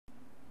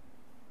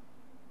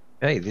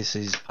Okay, this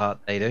is part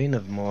 18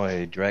 of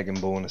my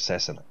Dragonborn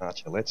Assassin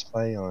Archer Let's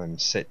Play. I'm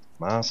set to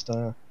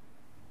Master,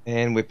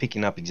 and we're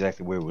picking up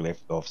exactly where we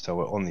left off, so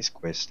we're on this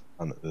quest,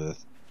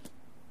 Unearth.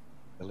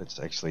 So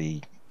let's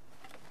actually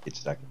get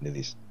stuck into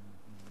this.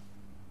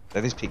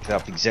 So this picks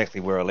up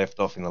exactly where I left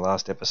off in the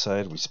last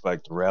episode. We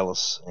spoke to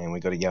Rallis, and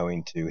we got to go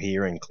into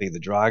here and clear the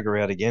Draga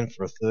out again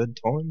for a third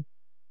time.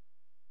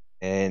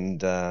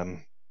 And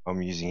I'm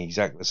using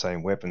exactly the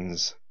same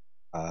weapons,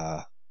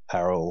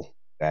 parallel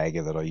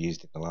dagger that I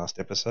used in the last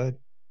episode.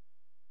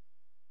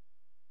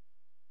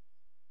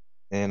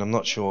 And I'm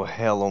not sure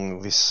how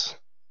long this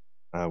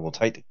will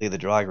take to clear the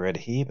Draga out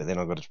of here, but then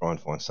I've got to try and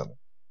find something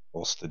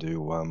else to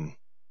do,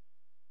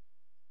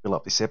 fill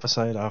up this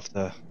episode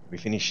after we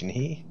finish in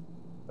here.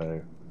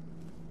 So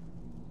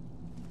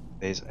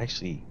there's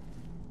actually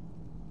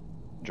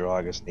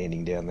Draga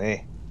standing down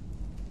there.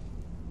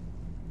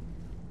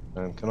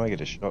 Can I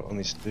get a shot on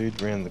this dude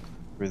through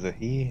the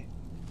here?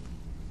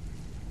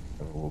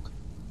 Have a look.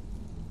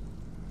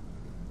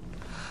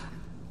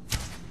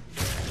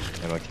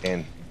 And I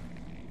can.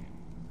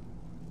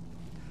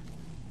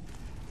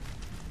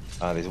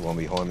 There's one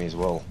behind me as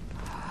well.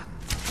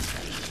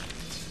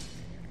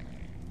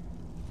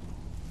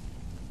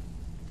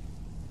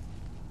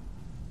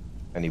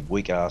 Only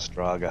weak ass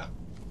Draga.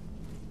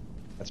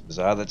 That's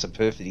bizarre. That's a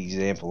perfect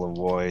example of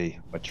why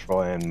I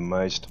try and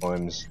most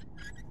times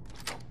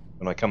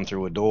when I come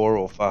through a door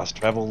or fast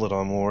travel that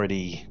I'm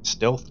already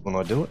stealthed when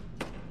I do it.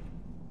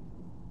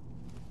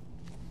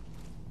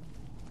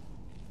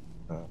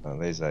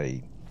 There's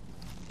a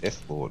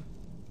Death Lord.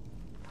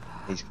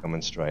 He's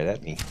coming straight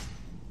at me.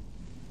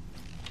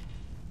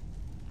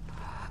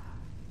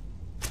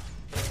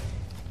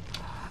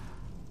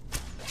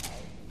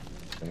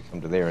 Gonna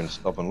come to there and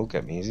stop and look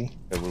at me, is he?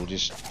 So we'll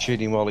just shoot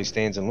him while he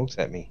stands and looks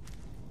at me.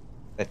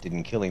 That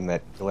didn't kill him,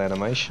 that kill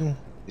animation.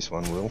 This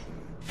one will.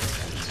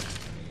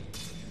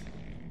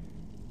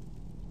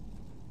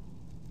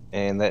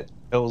 And that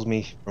tells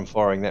me from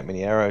firing that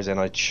many arrows, and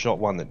I shot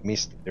one that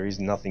missed. There is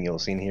nothing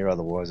else in here,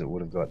 otherwise it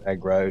would have got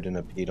aggroed and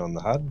appeared on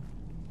the HUD.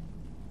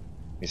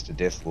 Mr.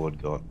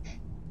 Deathlord got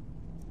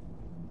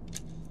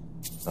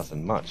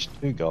nothing much.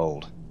 2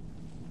 gold.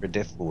 For a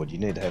Deathlord, you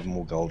need to have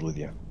more gold with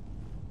you.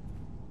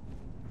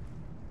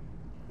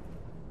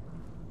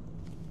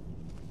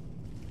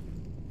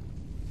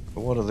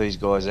 But what have these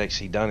guys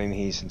actually done in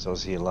here since I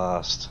was here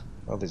last?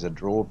 Oh, there's a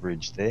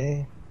drawbridge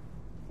there.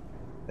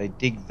 They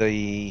dig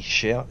the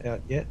shout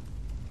out yet?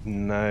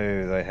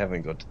 No, they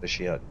haven't got to the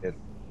shout yet.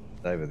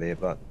 It's over there,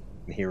 but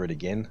I can hear it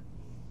again.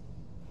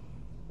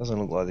 Doesn't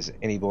look like there's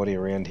anybody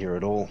around here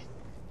at all.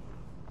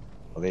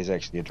 Oh, there's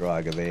actually a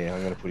Draga there.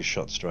 I'm going to put a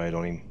shot straight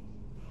on him.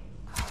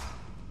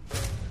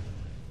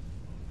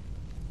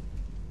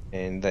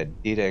 And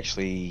that did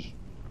actually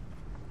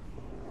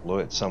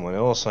alert someone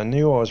else. I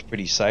knew I was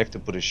pretty safe to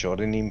put a shot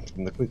in him.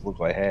 From the quick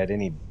look I had,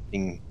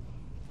 anything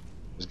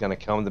was going to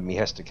come to me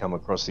has to come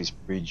across this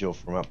bridge or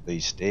from up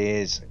these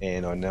stairs,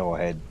 and I know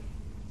I had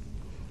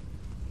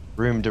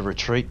room to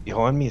retreat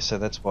behind me, so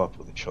that's why I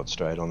put the shot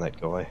straight on that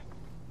guy.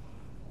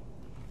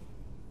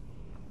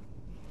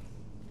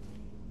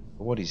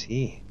 But what is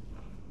here?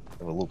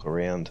 Have a look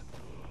around.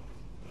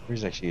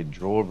 There's actually a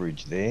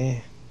drawbridge there.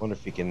 I wonder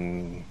if you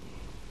can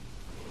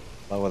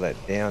lower that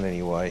down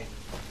anyway.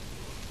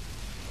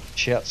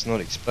 Shout's not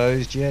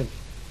exposed yet.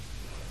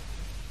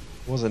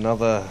 There was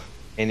another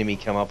enemy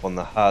come up on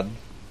the HUD.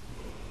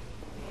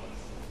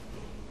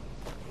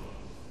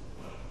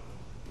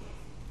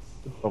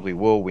 Could probably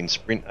whirlwind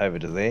sprint over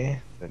to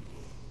there, but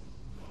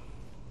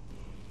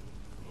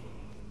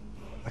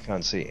I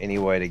can't see any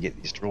way to get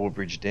this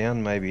drawbridge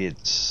down. Maybe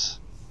it's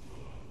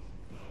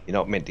you're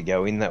not meant to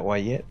go in that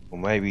way yet, or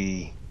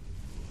maybe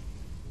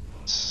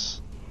it's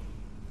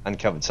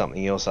uncovered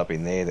something else up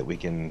in there that we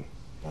can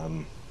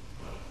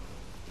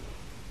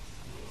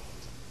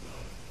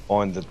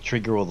find the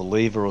trigger or the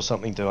lever or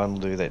something to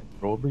undo that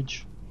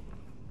drawbridge.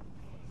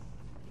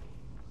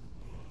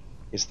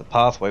 It's the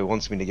pathway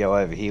wants me to go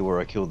over here where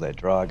I killed that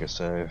Draga,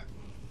 so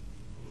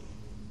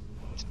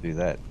let's do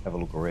that. Have a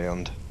look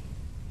around.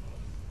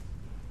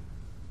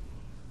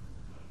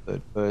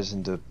 Third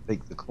person to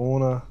peek the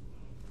corner.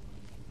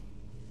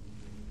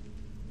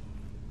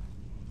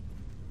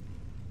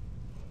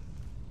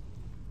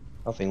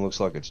 Nothing looks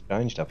like it's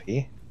changed up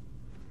here.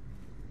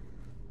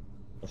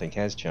 Nothing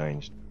has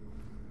changed.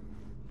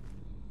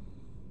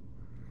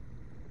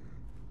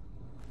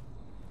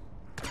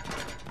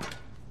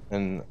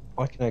 And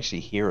I can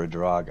actually hear a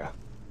Draga. I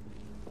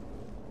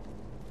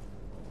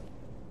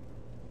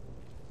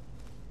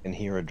can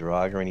hear a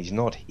Draga, and he's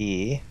not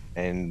here.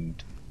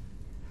 And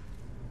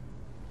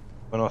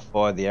when I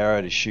fired the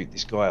arrow to shoot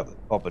this guy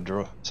up the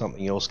top,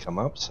 something else come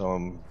up. So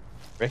I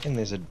reckon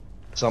there's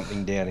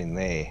something down in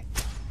there.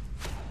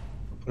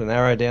 Put an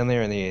arrow down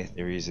there, and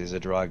there is. There's a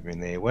Draga in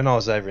there. When I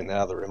was over in the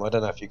other room, I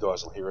don't know if you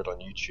guys will hear it on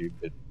YouTube,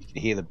 but you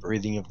can hear the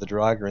breathing of the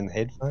Draga in the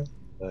headphone.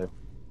 So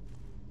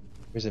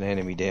there's an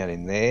enemy down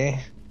in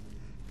there.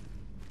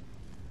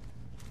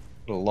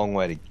 Got a long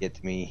way to get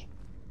to me.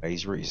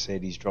 He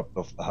said he's dropped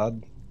off the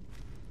HUD.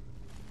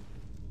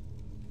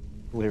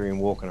 Still hear him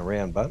walking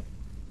around, but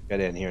go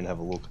down here and have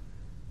a look.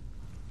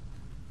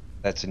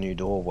 That's a new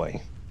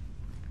doorway.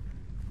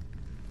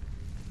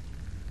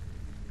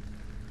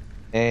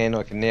 And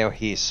I can now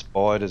hear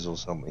spiders or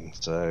something,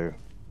 so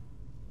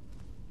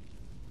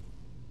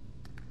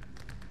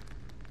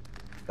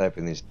let's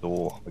open this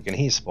door. I can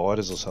hear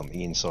spiders or something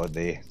inside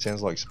there. It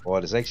sounds like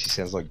spiders. It actually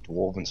sounds like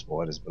dwarven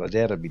spiders, but I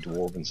doubt it'd be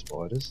dwarven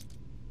spiders.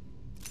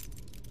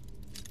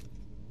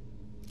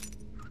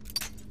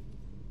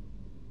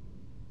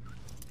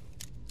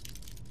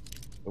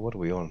 So what are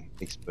we on?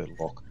 Expert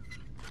lock.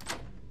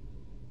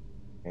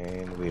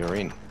 And we are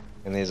in.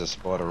 And there's a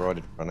spider right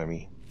in front of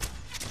me.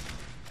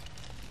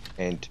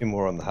 And two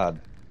more on the HUD.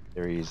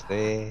 There he is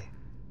there.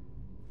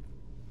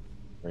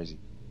 Where is he?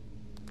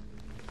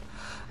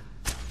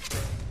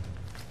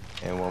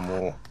 And one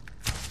more.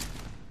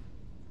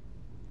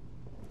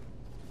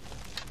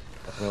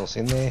 Nothing else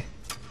in there.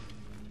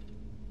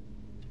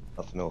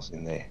 Nothing else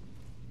in there.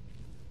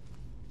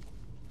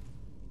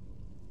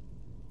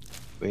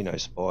 We know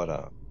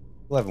spider.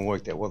 Still haven't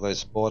worked out what those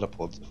spider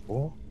pods are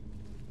for.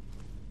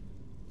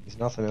 There's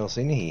nothing else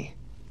in here.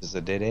 There's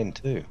a dead end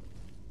too.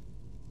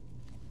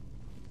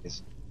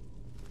 There's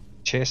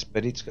a chest,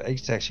 but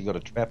it's actually got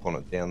a trap on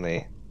it down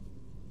there.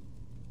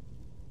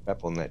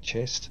 Trap on that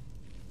chest.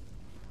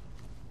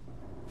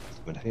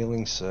 Some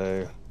healing,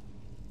 so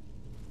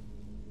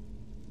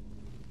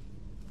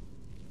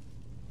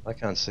I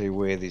can't see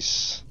where this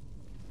is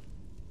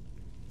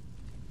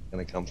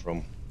going to come from.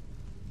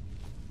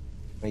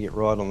 I'm going to get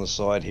right on the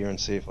side here and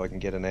see if I can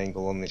get an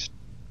angle on this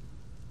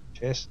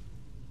chest.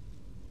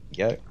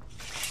 Go.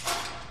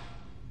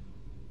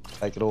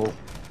 Take it all.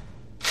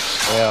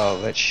 Wow,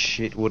 that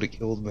shit would have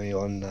killed me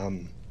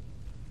on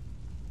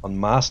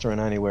Master and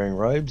only wearing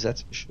robes,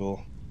 that's for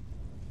sure.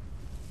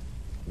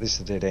 This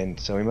is a dead end,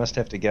 so we must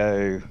have to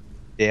go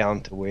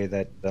down to where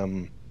that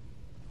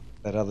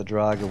that other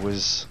Draga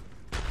was.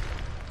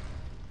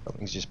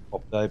 Something's just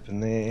popped open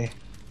there.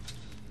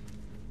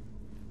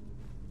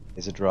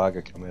 There's a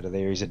Draga come out of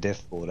there. He's a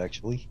Death Lord,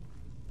 actually.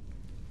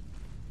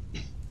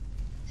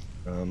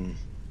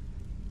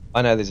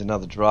 I know there's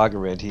another Draga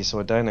around here, so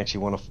I don't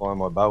actually want to find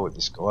my bow with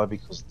this guy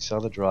because this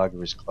other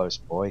Draga is close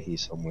by here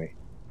somewhere.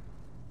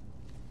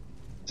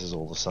 This is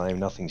all the same.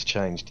 Nothing's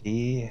changed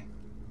here.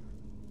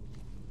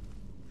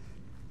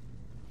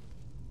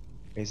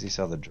 Where's this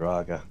other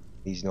Draga?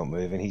 He's not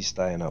moving, he's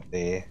staying up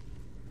there.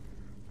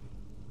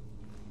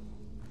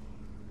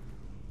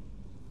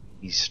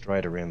 He's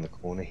straight around the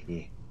corner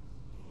here.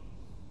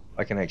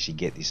 I can actually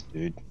get this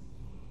dude.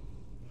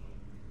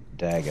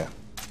 Dagger.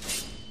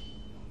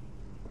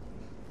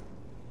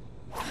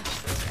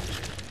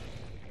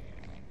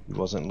 He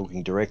wasn't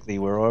looking directly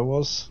where I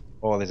was.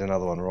 Oh, there's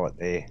another one right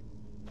there.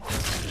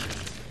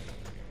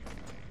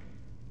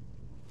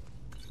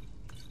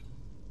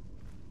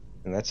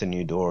 And that's a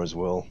new door as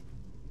well.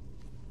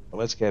 Well,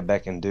 let's go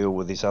back and deal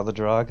with this other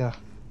Draga.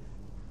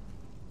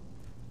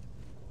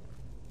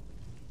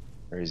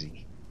 Where is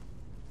he?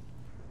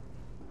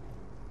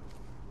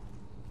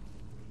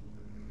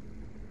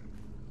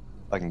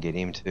 I can get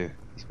him too.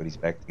 He's got his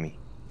back to me.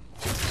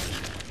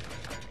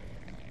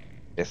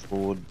 Death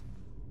Lord.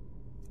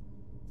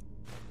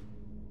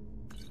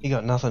 He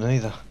got nothing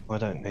either. I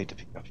don't need to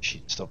pick up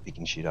shit. Stop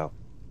picking shit up.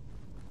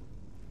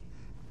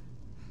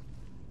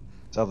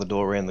 This other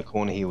door around the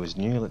corner here was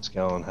new. Let's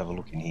go and have a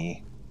look in here.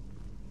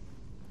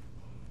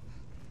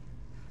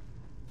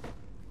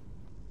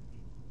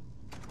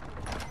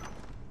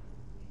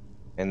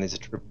 And there's a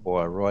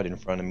tripwire right in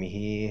front of me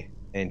here,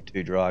 and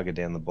two Draga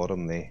down the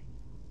bottom there.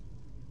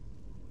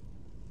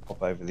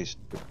 Hop over this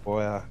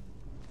tripwire.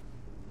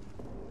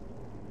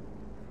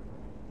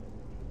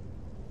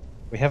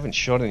 We haven't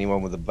shot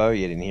anyone with a bow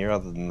yet in here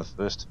other than the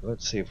first.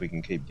 Let's see if we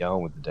can keep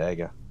going with the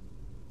dagger.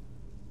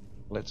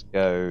 Let's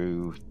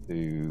go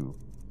to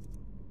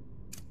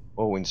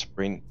Whirlwind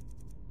Sprint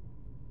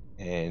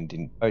and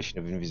in Potion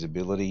of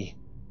Invisibility.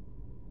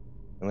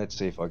 And let's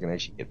see if I can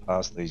actually get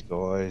past these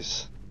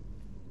guys.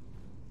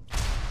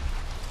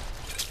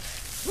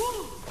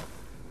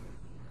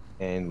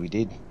 And we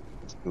did.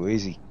 It's too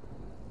easy.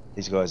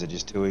 These guys are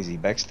just too easy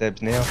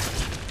backstabs now.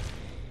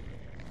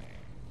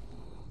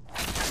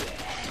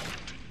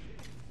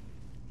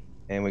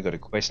 And we got a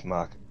quest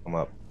marker come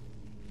up.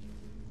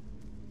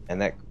 And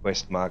that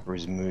quest marker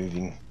is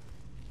moving.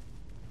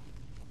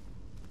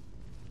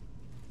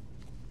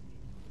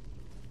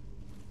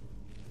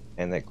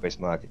 And that quest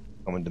marker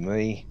is coming to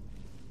me.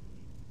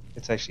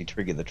 Let's actually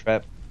trigger the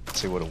trap.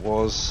 See what it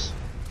was.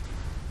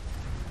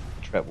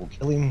 The trap will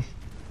kill him.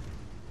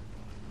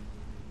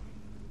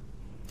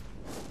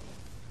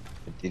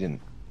 It didn't.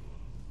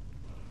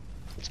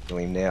 Let's kill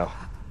him now.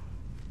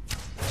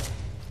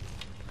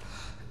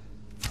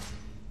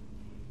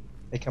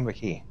 Hey, come back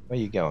here. Where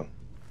are you going?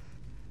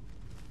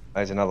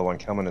 There's another one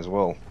coming as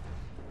well.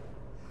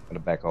 Gotta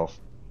back off.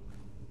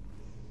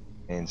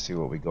 And see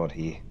what we got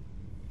here.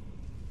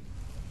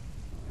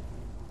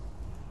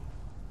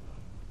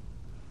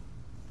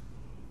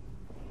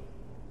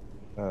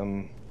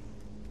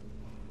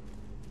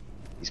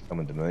 He's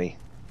coming to me.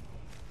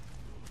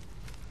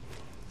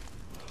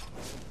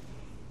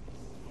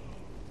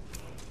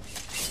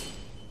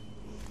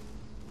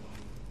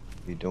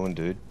 you doing,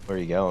 dude? Where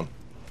are you going?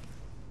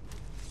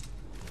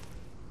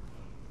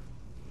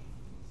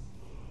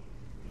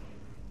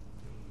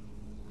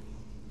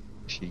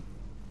 Actually,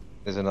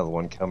 there's another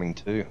one coming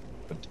too.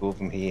 Got two of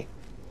them here.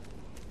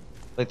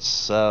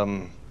 Let's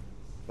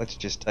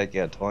just take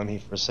our time here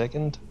for a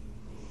second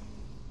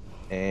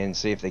and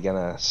see if they're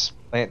gonna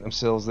plant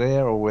themselves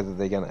there or whether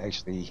they're gonna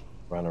actually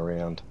run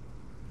around.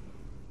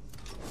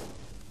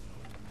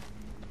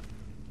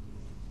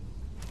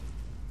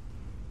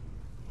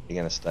 They're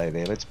gonna stay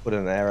there. Let's put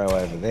an arrow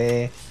over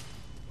there,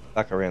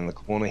 duck around the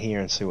corner here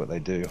and see what they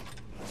do.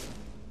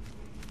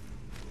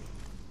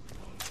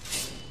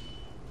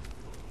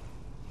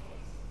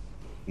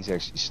 He's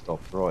actually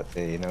stopped right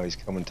there. Now he's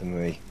coming to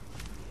me.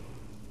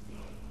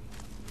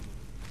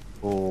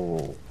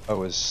 Oh, I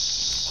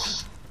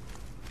was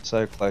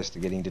so close to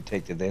getting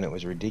detected then, it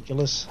was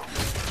ridiculous.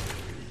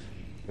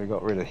 We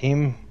got rid of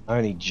him,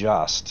 only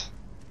just.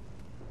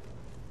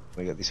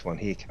 We got this one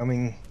here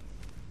coming.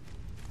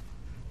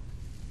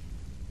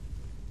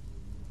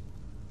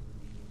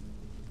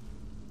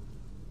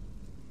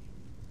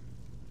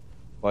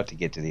 I'd like to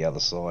get to the other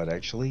side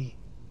actually.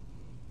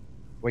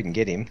 We can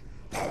get him.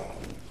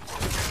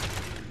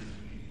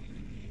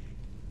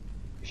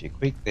 If you're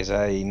quick, there's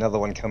another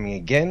one coming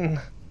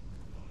again.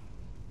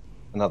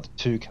 Another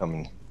two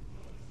coming.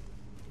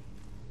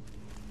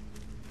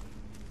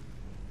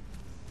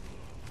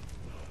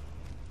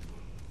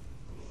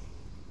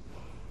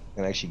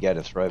 Can actually go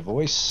to throw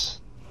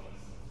voice.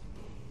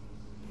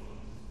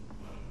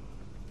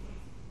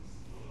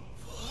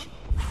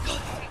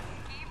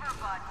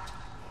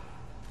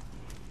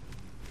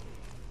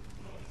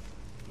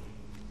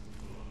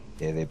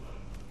 Yeah,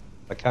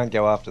 I can't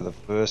go after the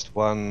first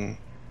one.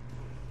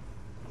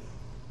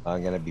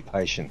 I'm going to be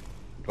patient.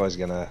 The guy's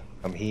going to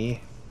come here.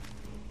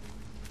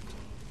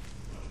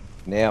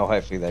 Now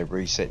hopefully they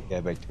reset and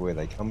go back to where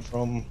they come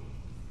from.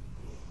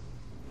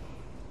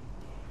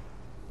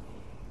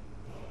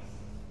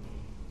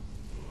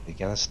 They're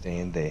going to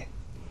stand there.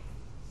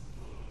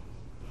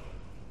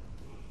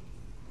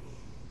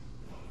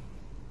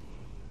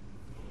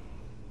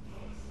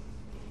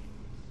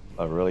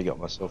 I've really got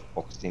myself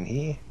boxed in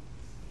here.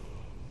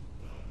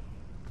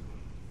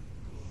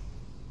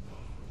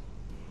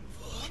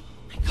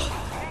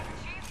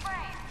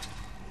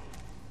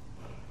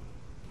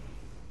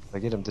 I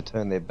get them to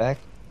turn their back.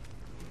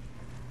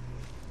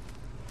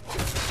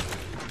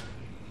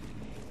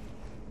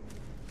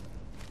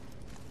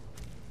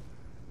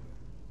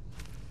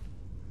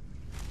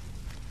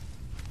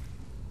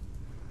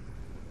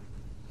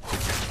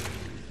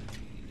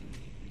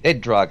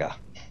 Dead Draga.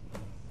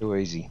 Too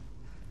easy.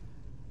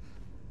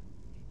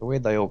 So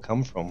where'd they all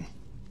come from?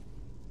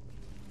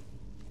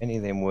 Any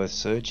of them worth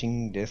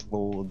searching? Death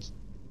Lords?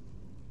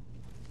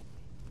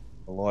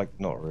 Alike?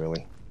 Not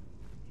really.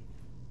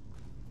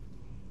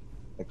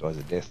 That guy's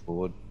a Death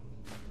Lord.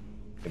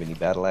 Ebony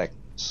Battle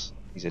Axe.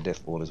 He's a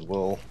Death Lord as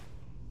well.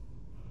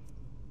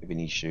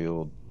 Ebony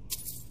Shield.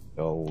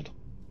 Gold.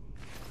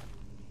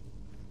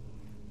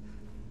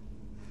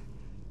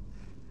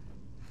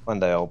 One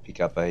day I'll pick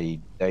up a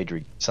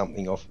Daedric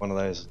something off one of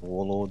those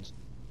warlords.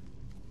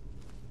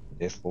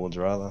 Death Lords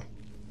rather.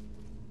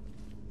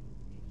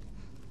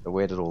 So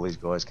where did all these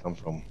guys come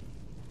from?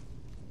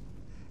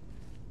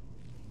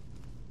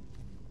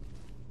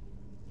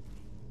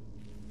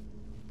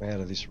 Out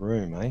of this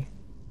room, eh?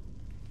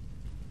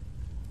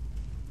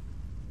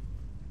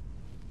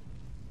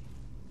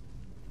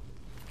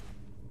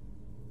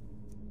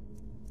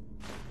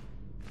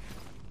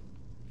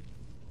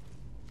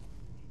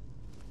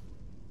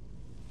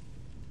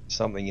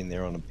 Something in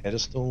there on a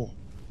pedestal.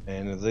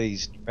 And are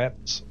these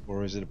traps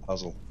or is it a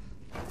puzzle?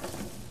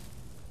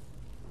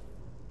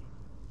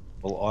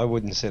 Well, I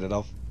wouldn't set it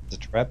off as a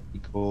trap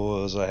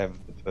because I have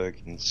the perk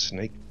in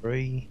Sneak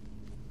Free.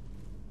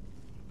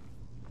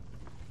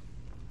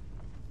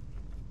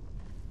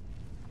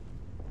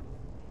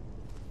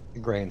 The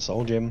Grand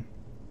Soul Gem.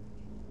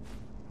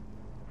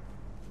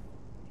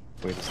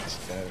 Where does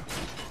this go?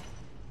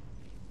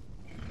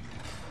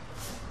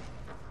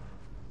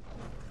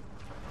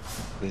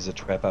 There's a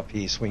trap up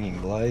here,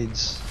 swinging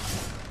blades.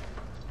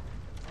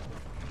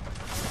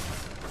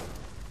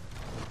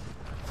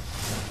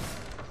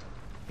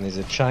 And there's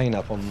a chain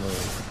up on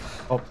the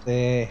top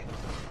there.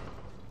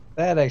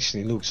 That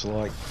actually looks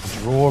like the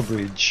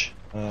drawbridge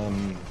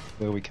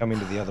where we come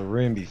into the other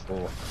room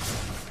before.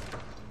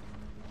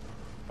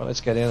 Right,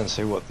 let's go down and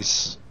see what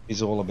this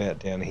is all about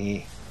down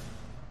here.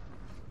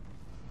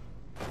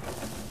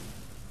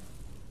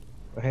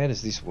 Well, how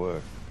does this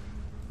work?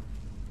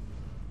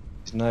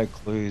 There's no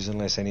clues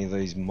unless any of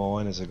these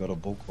miners have got a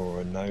book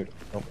or a note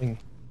or something.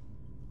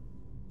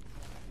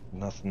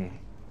 Nothing.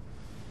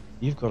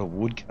 You've got a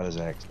woodcutter's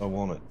axe. I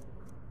want it.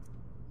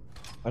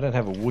 I don't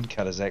have a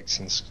woodcutter's axe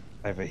since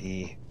over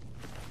here.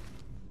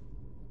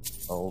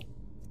 Oh,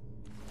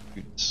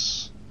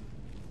 goodness.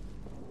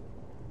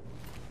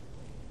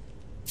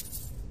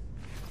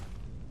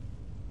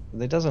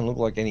 There doesn't look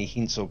like any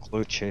hints or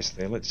clue chest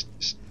there. Let's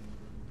just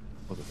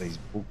look at these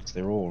books.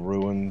 They're all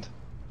ruined.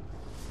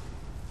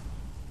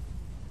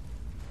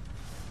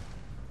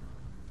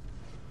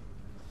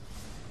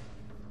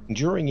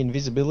 Enduring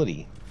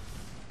invisibility.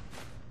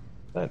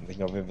 I don't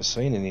think I've ever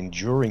seen an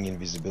enduring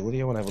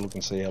invisibility. I want to have a look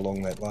and see how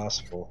long that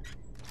lasts for.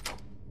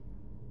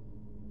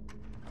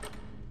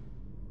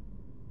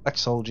 Black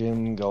Soul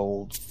Gem,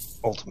 Gold,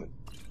 Ultimate.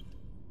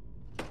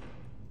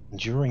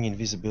 Enduring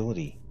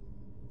invisibility.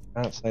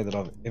 Can't say that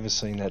I've ever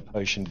seen that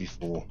potion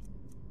before.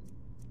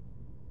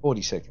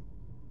 40 seconds.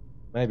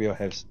 Maybe I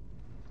have.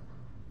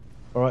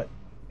 Alright,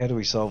 how do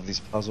we solve this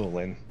puzzle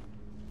then?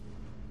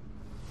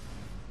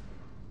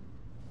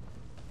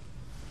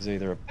 There's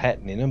either a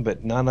pattern in them,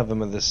 but none of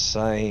them are the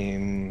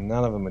same.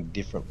 None of them are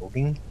different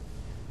looking.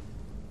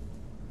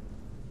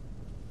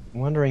 I'm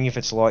wondering if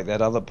it's like that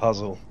other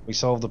puzzle. We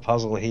solved the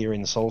puzzle here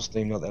in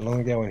Soulsteam not that long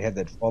ago and we had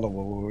that follower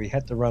where we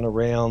had to run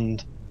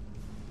around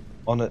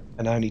on it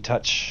and only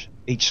touch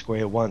each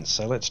square once.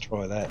 So let's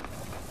try that.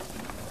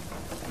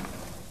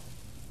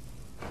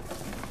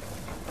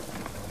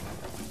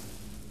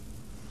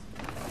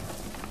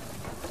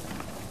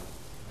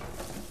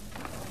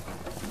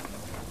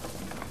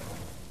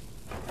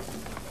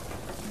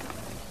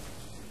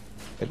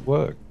 It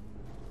worked.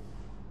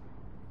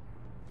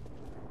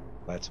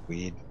 That's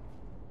weird.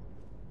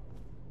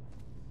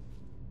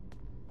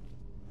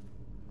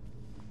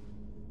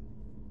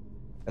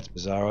 That's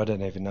bizarre. I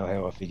don't even know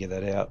how I figured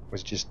that out. It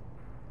was just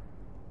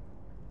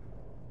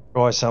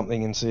try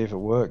something and see if it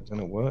worked,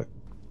 and it worked.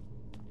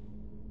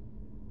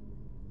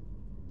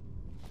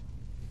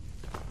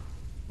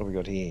 What have we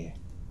got here?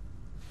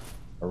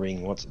 A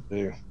ring. What's it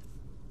do?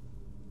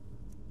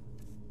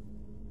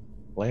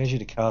 Allows you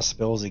to cast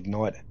spells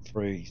Ignite and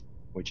Freeze,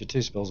 which are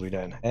two spells we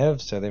don't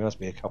have, so there must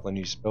be a couple of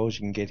new spells you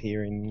can get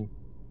here in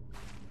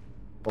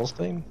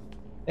Soulsteam.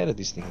 How did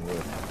this thing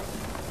work?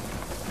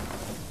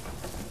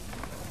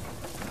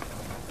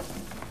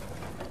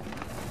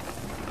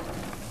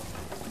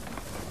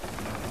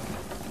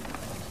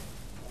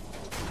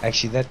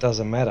 Actually, that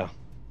doesn't matter.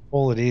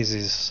 All it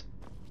is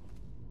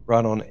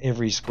run on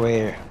every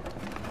square.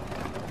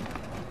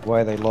 The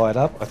way they light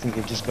up, I think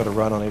you've just got to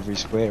run on every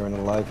square and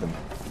it'll open.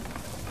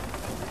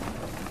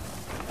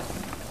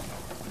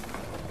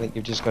 I think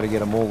you've just got to get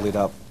them all lit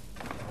up.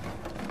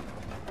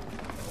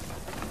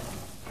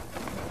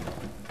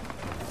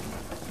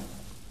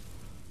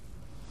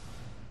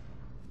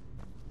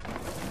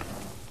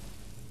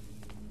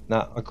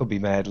 Nah, I could be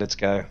mad. Let's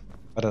go.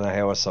 I don't know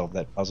how I solved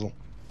that puzzle.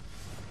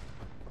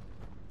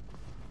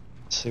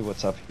 Let's see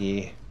what's up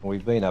here. Well,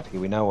 we've been up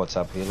here. We know what's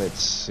up here. Let's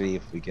see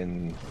if we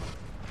can...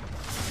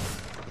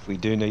 If we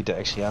do need to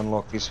actually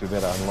unlock this, we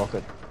better unlock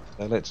it.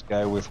 So let's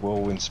go with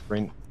Whirlwind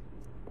Sprint.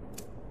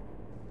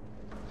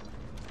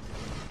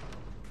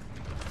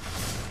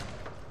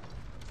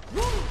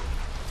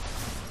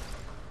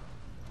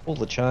 Pull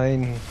the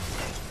chain.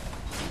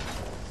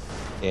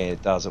 Yeah,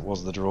 it does. It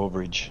was the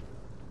drawbridge.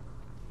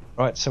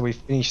 Right, so we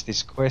finished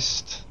this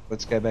quest.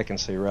 Let's go back and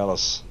see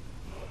Rallis.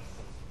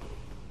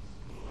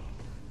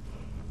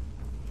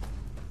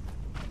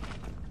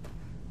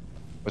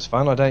 It was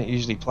fun. I don't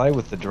usually play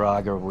with the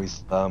Draga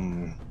with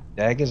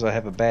daggers. I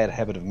have a bad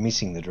habit of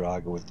missing the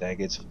Draga with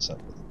daggers for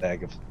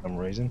some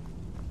reason.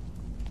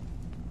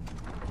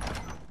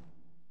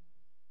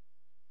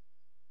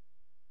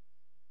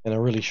 And I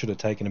really should have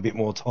taken a bit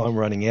more time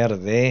running out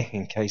of there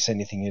in case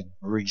anything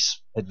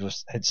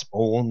had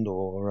spawned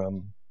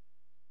or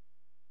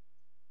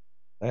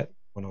that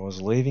when I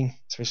was leaving,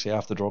 especially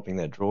after dropping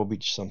that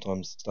drawbridge.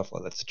 Sometimes stuff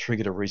like that's a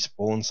trigger to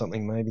respawn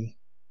something maybe.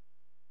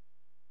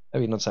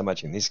 Maybe not so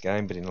much in this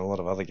game, but in a lot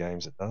of other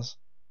games it does.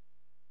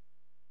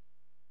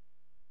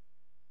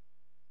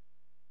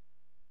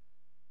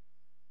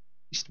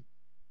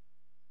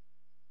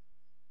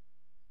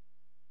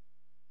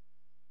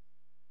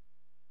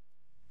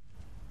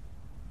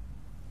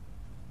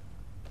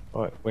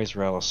 Right, where's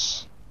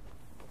Rallis?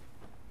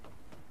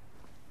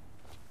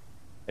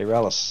 Hey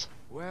Rallis.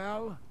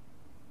 Well?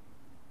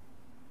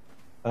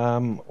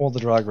 All the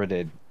Draga are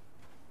dead.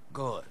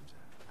 Good.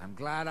 I'm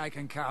glad I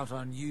can count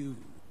on you.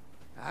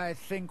 I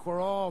think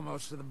we're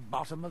almost to the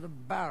bottom of the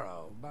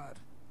barrel, but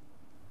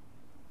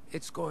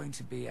it's going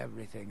to be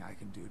everything I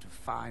can do to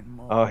find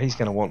more. Oh, he's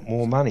going to want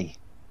more money.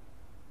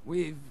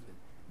 We've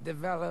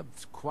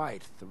developed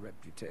quite the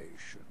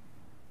reputation.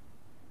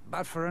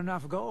 But for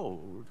enough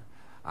gold,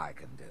 I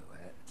can do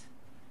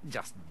it.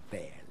 Just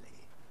barely.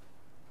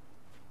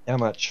 How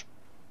much?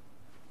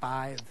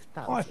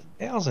 5,000.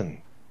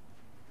 5,000?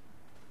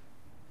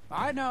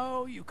 I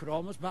know you could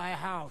almost buy a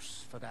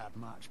house for that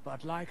much,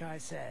 but like I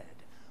said,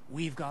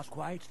 we've got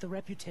quite the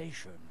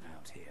reputation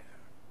out here.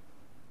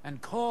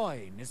 And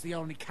coin is the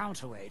only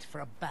counterweight for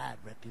a bad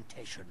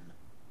reputation.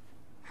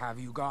 Have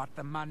you got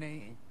the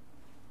money?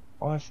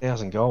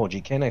 5,000 gold.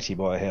 You can actually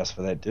buy a house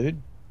for that,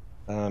 dude.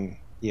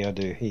 Yeah, I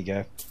do. Here you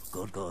go.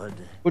 Good, good.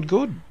 Good,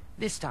 good.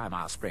 This time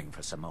I'll spring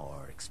for some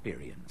more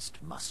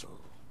experienced muscle.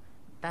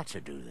 That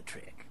should do the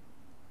trick.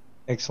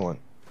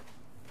 Excellent.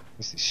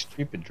 There's this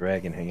stupid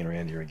dragon hanging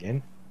around here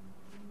again.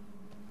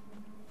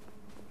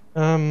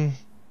 I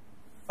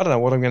don't know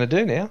what I'm going to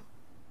do now.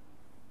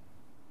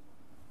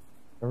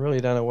 I really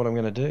don't know what I'm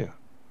going to do.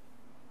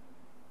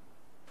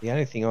 The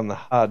only thing on the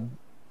HUD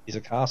is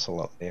a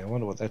castle up there. I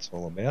wonder what that's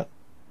all about.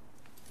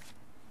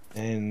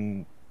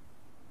 And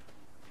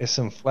there's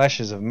some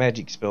flashes of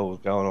magic spells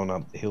going on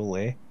up the hill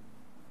there.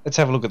 Let's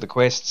have a look at the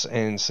quests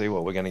and see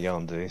what we're going to go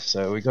and do.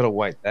 So we've got to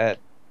wait that.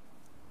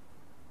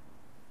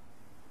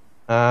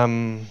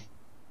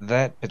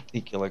 That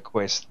particular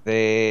quest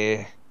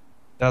there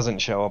doesn't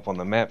show up on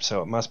the map,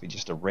 so it must be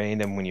just a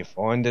random when you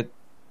find it.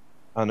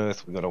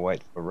 Unearth, we've got to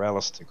wait for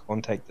Rallis to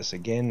contact us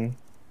again.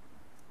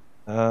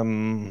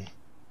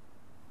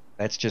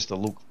 That's just a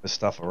look for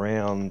stuff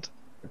around.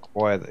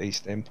 Acquire the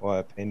East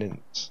Empire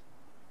pendants.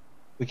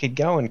 We could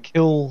go and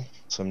kill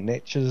some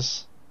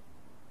netches.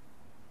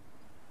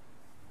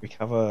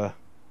 Recover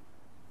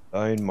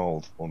bone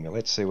mold formula.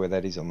 Let's see where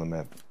that is on the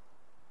map.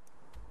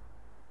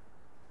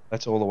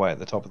 That's all the way at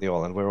the top of the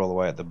island. We're all the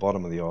way at the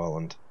bottom of the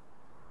island.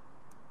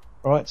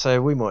 Right,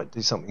 so we might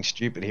do something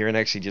stupid here and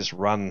actually just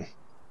run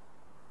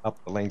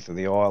up the length of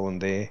the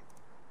island there.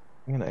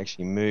 I'm going to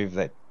actually move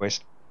that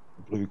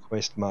blue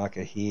quest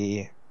marker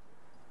here.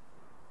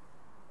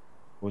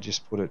 We'll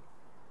just put it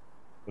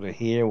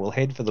here. We'll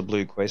head for the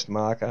blue quest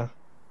marker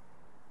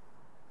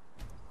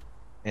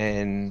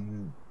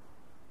and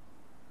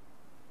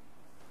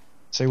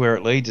see where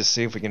it leads us,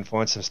 see if we can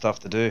find some stuff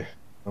to do.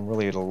 I'm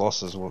really at a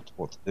loss as what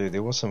to do.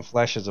 There was some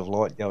flashes of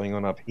light going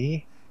on up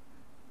here,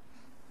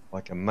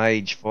 like a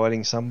mage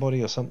fighting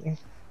somebody or something,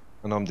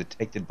 and I'm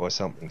detected by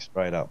something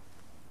straight up.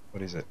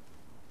 What is it?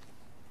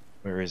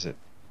 Where is it?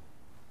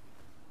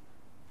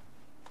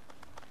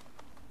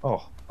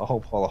 Oh, a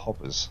whole pile of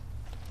hoppers.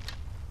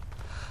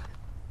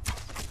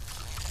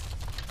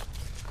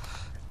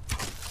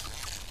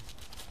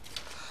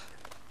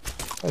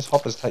 Those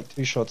hoppers take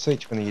 2 shots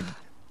each when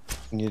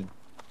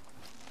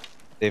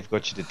they've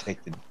got you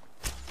detected.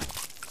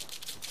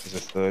 There's a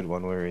third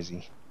one. Where is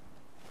he?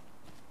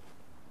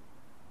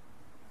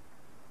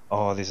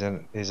 Oh,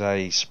 there's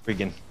a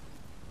Spriggan.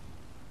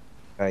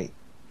 Okay.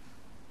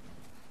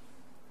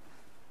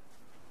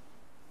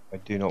 I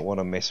do not want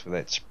to mess with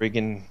that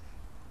Spriggan.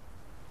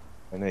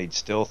 I need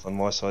stealth on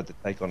my side to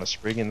take on a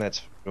Spriggan, that's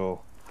for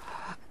sure.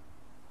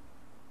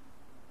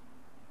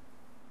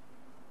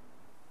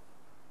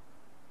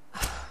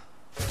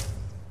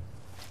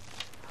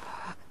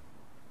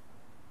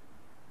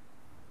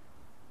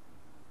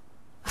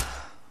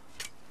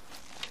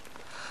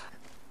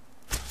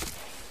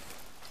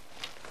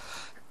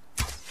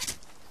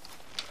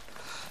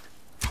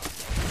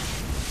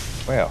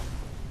 Wow.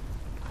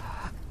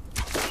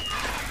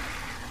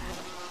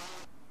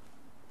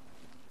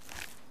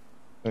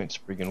 Don't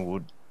Spriggan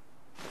wood.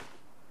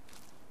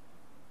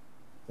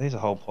 There's a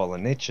whole pile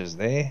of niches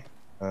there.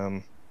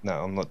 No,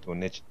 I'm not doing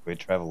niches, we're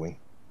travelling.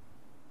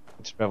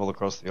 Let's travel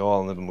across the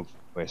island and look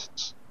for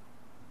quests.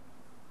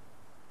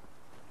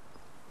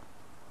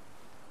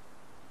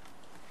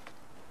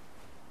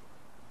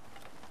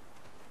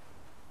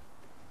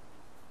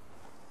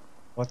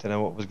 I don't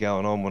know what was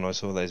going on when I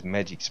saw those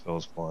magic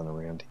spells flying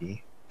around here.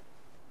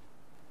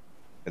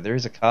 But there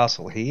is a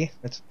castle here.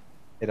 Let's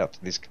head up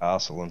to this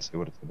castle and see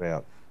what it's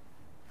about.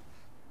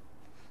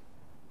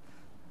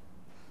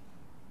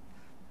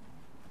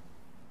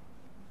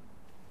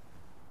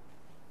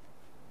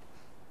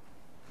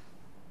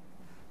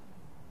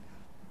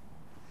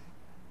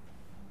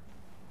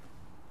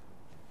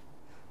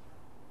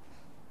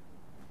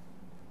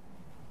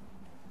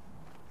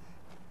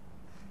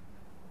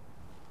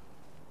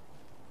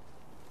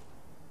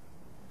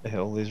 The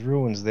hell, there's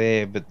ruins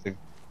there, but the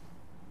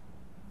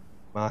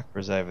marker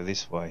is over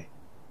this way.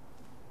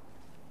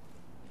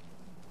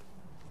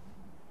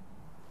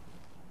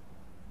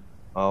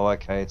 Oh,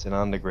 okay, it's an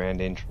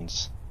underground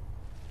entrance.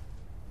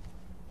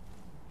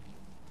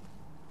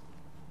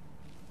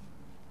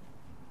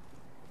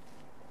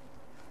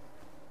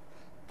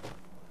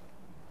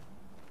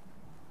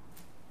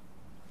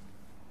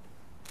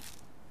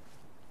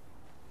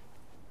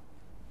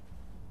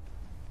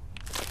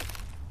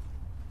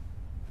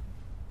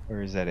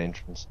 Where is that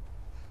entrance?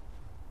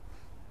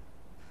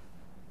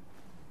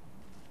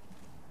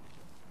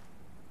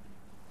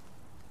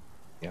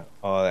 Yeah.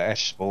 Oh, the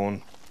ash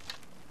spawn.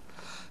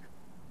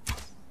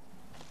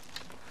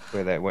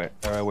 Where that went?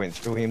 Arrow went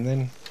through him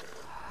then.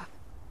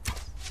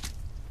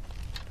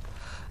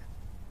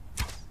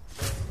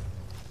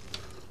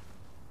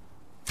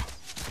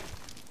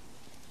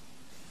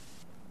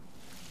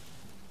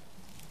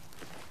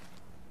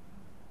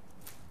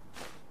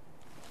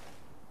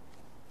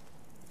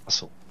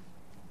 Hustle.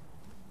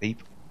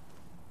 Deep.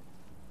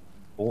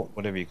 Fort,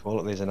 whatever you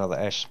call it. There's another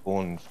ash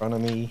spawn in front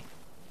of me.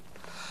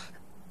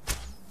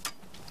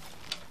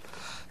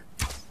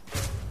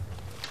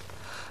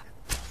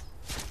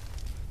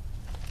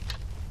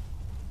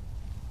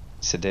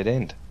 It's a dead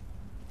end.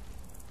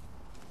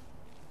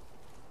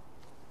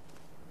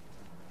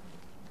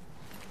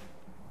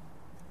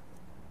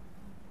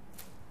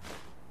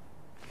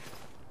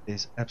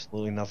 There's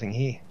absolutely nothing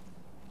here.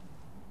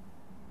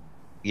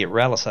 You get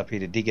Rallis up here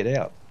to dig it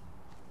out.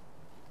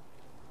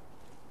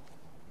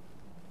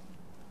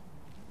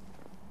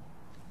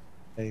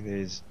 Hey,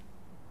 there's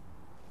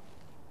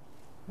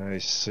no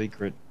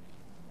secret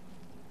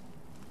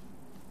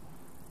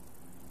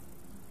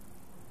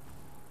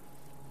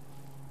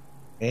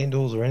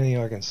handles or anything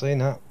I can see.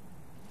 No.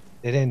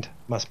 Dead end.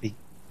 Must be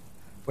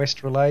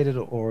quest related,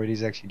 or it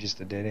is actually just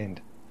a dead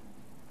end.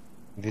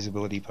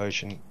 Invisibility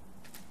potion.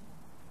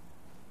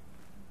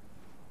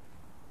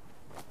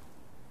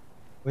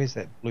 Where's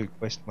that blue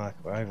quest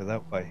marker? Over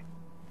that way.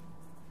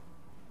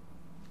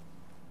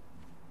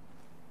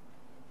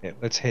 Yeah,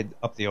 let's head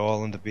up the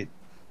island a bit.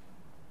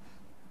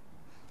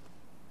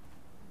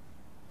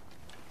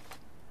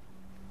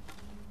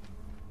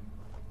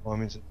 What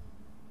time is it?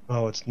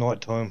 Oh, it's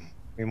night time.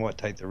 We might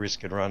take the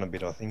risk and run a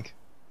bit, I think.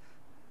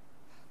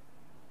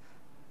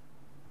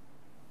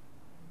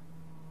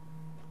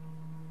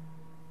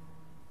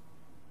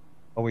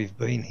 Oh, we've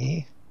been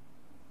here.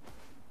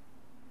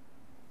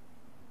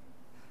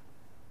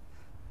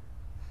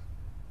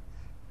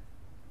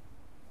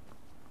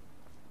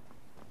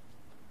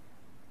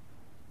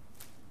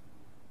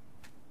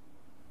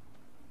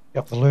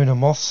 Up the lunar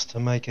moss to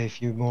make a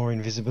few more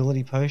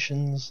invisibility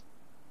potions,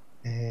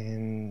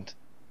 and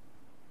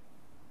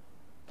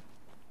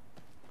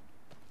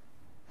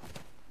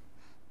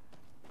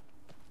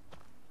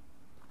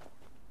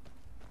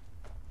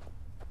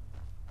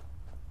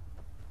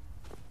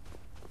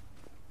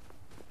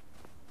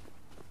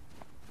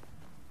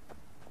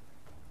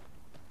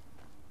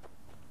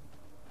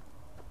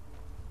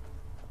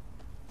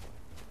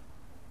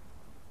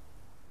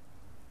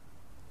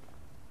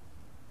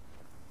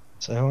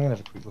so I'm going to have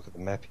a quick look at the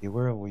map here.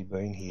 Where have we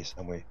been here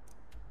somewhere?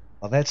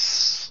 Oh,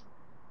 that's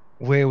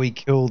where we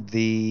killed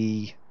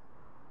when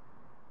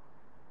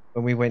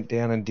we went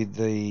down and did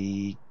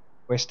the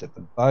quest at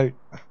the boat.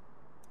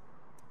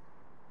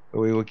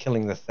 Where we were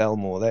killing the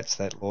Thalmor. That's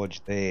that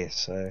lodge there.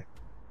 So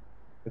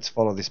let's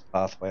follow this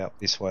pathway up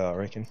this way, I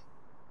reckon.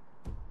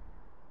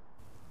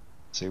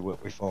 See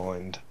what we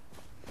find.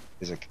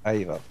 There's a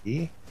cave up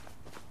here.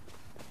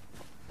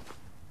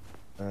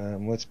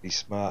 Let's be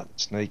smart and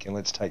sneak, and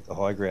let's take the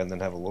high ground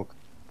and have a look.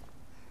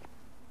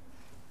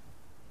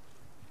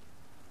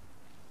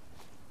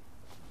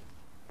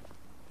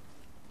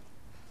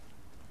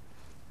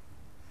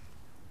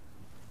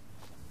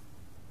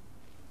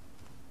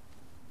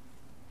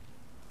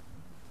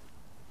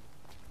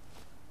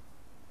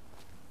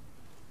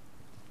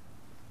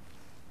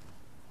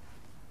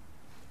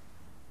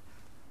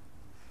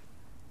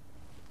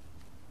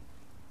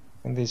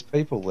 And there's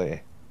people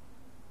there.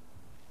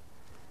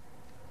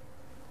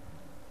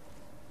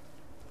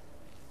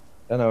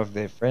 Don't know if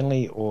they're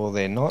friendly or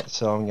they're not,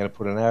 so I'm going to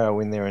put an arrow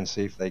in there and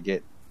see if they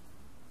get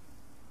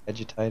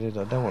agitated.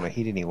 I don't want to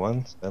hit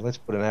anyone, so let's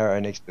put an arrow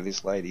next to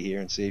this lady here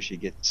and see if she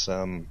gets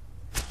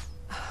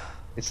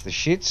it's the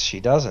shits. She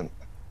doesn't.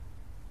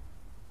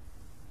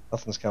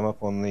 Nothing's come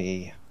up on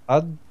the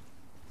HUD,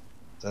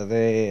 so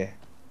they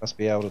must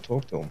be able to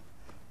talk to them.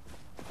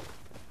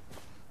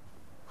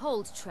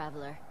 Hold,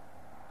 traveler.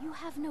 You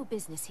have no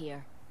business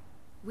here.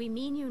 We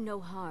mean you no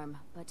harm,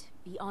 but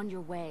be on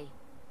your way.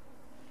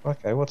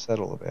 Okay, what's that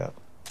all about?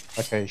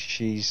 Okay,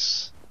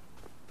 she's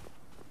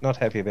not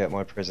happy about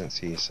my presence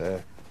here,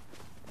 so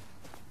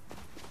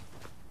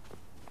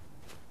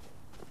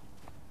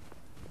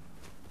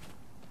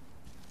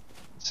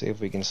let's see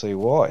if we can see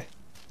why.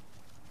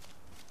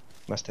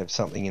 Must have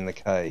something in the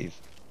cave.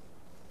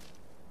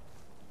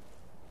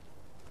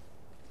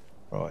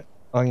 Right,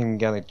 I'm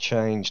going to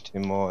change to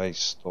my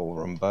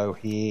storeroom bow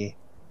here,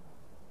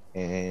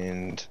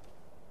 and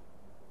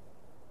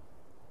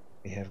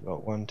we have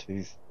got 1,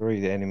 2,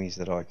 3 the enemies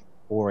that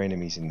 4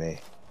 enemies in there.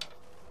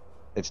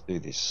 Let's do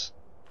this.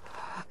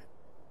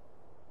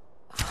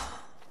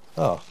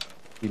 Oh,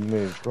 he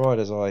moved right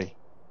as I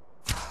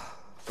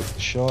took the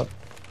shot.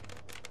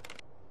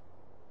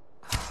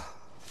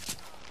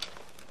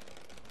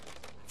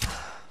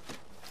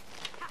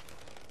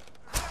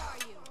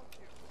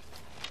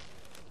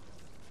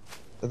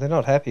 So they're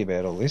not happy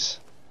about all this.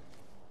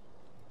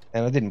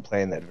 And I didn't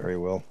plan that very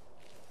well.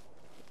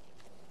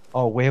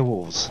 Oh,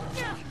 werewolves.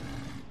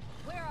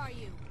 Where are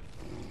you?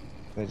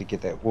 I need to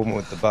get that woman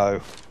with the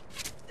bow.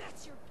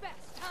 That's your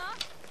best, huh?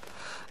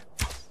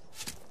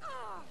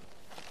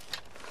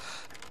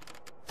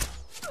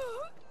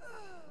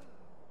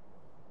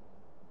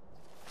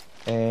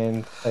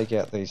 And take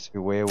out these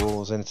 2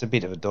 werewolves, and it's a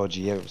bit of a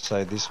dodgy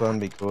episode, this one,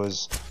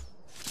 because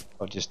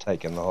I've just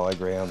taken the high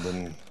ground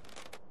and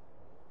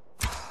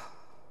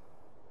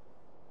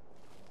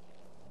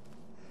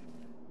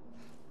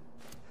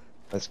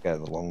let's go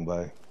to the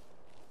longbow.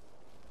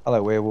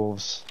 Hello,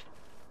 werewolves.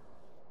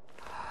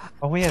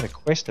 Oh, we had a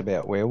quest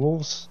about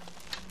werewolves.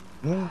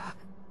 Hmm.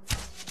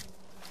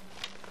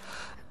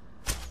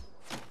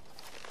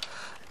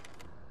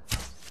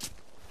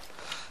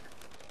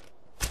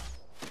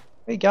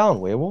 Where you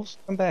going, werewolves?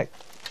 Come back.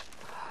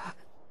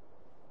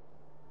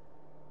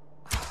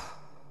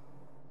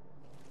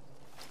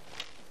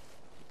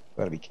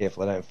 Gotta be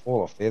careful I don't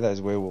fall off there.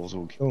 Those werewolves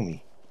will kill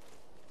me.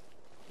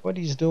 What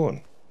are you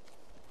doing?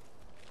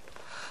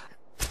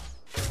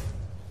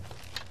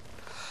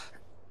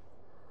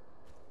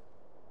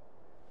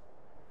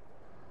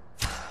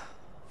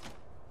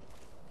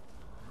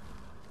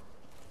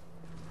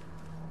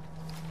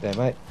 There,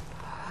 mate.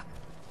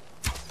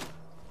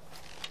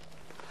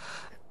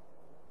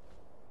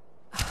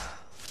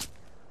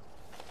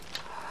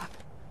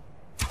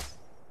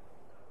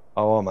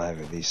 Oh, I'm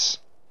over this.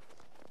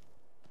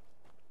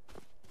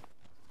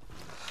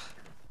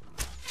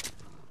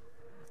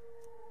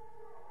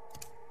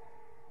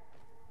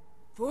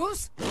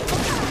 Fools!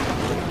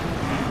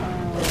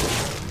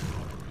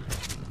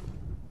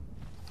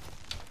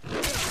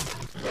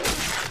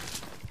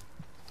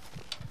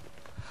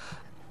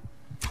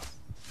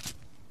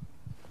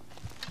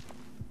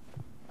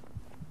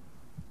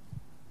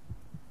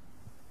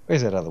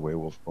 Where's that other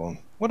werewolf gone?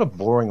 What a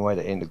boring way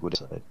to end a good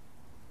episode.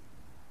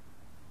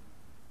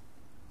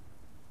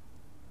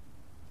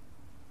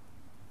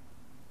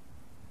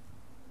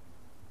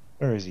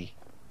 Where is he?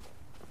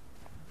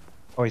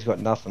 Oh, he's got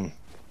nothing.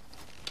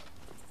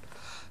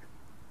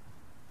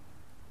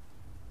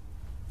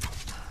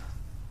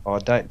 Oh,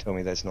 don't tell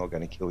me that's not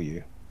going to kill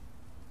you.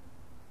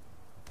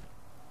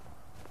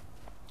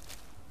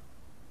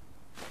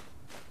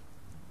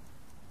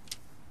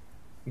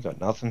 You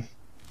got nothing.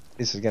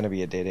 This is going to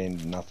be a dead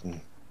end,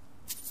 nothing.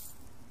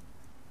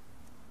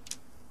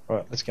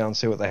 Right, let's go and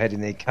see what they had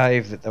in their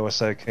cave that they were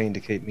so keen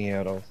to keep me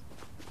out of.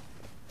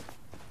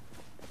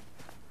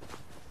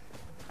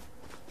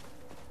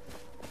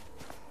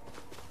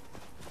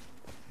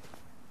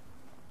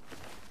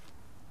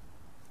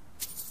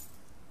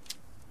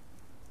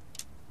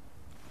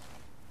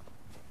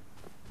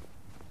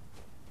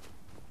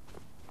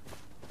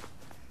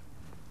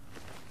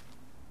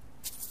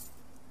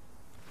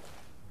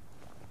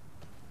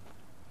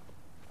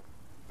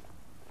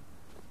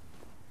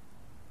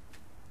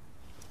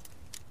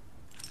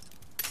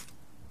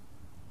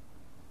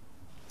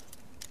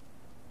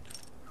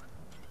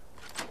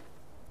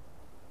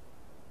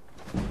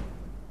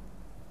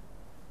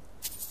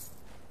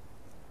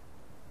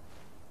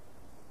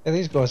 Yeah,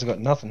 these guys have got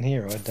nothing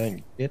here, I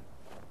don't get.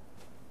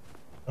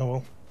 Oh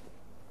well.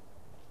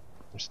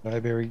 Some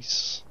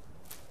snowberries.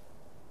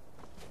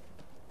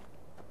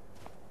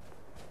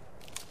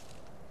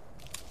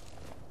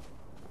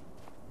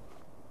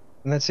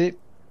 And that's it.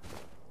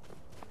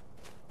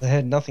 They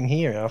had nothing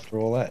here after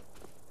all that.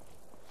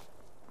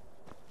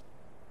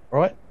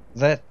 Right,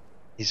 that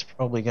is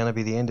probably going to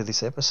be the end of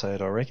this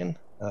episode, I reckon.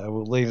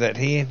 We'll leave that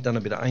here. Done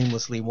a bit of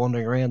aimlessly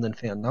wandering around and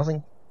found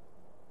nothing.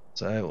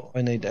 So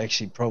I need to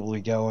actually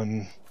probably go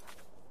and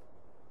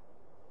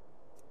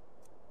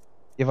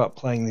give up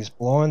playing this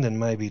blind and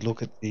maybe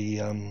look at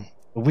the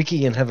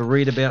wiki and have a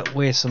read about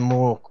where some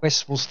more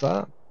quests will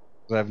start.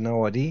 'Cause I have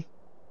no idea.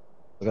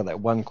 I've got that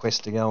one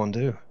quest to go and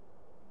do.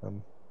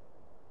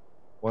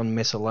 One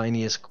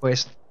miscellaneous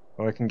quest,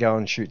 or I can go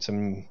and shoot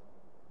some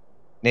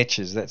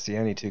netches. That's the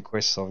only two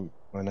quests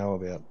I know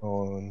about.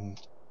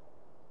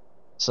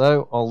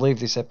 So I'll leave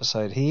this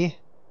episode here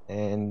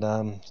and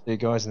see you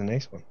guys in the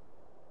next one.